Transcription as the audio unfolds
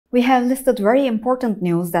We have listed very important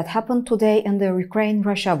news that happened today in the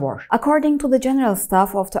Ukraine-Russia war. According to the General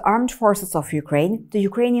Staff of the Armed Forces of Ukraine, the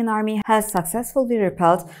Ukrainian Army has successfully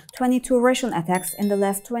repelled 22 Russian attacks in the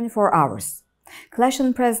last 24 hours.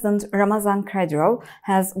 Chechen President Ramazan Kadyrov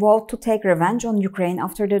has vowed to take revenge on Ukraine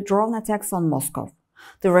after the drone attacks on Moscow.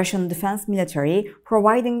 The Russian Defense Military,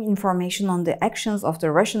 providing information on the actions of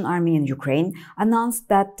the Russian army in Ukraine, announced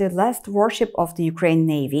that the last warship of the Ukraine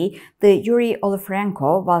Navy, the Yuriy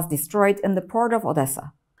Olefirenko, was destroyed in the port of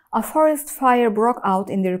Odessa. A forest fire broke out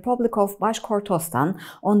in the Republic of Bashkortostan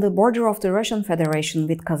on the border of the Russian Federation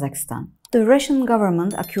with Kazakhstan. The Russian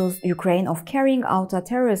government accused Ukraine of carrying out a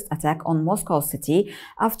terrorist attack on Moscow city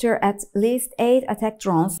after at least 8 attack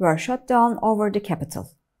drones were shot down over the capital.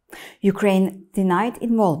 Ukraine denied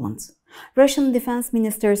involvement. Russian Defense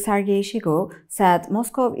Minister Sergei Shoigu said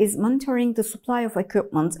Moscow is monitoring the supply of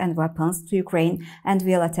equipment and weapons to Ukraine and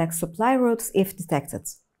will attack supply routes if detected.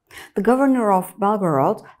 The governor of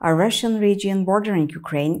Belgorod, a Russian region bordering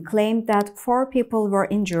Ukraine, claimed that 4 people were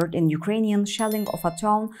injured in Ukrainian shelling of a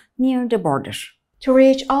town near the border. To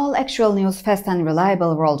reach all actual news fast and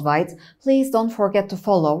reliable worldwide, please don't forget to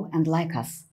follow and like us.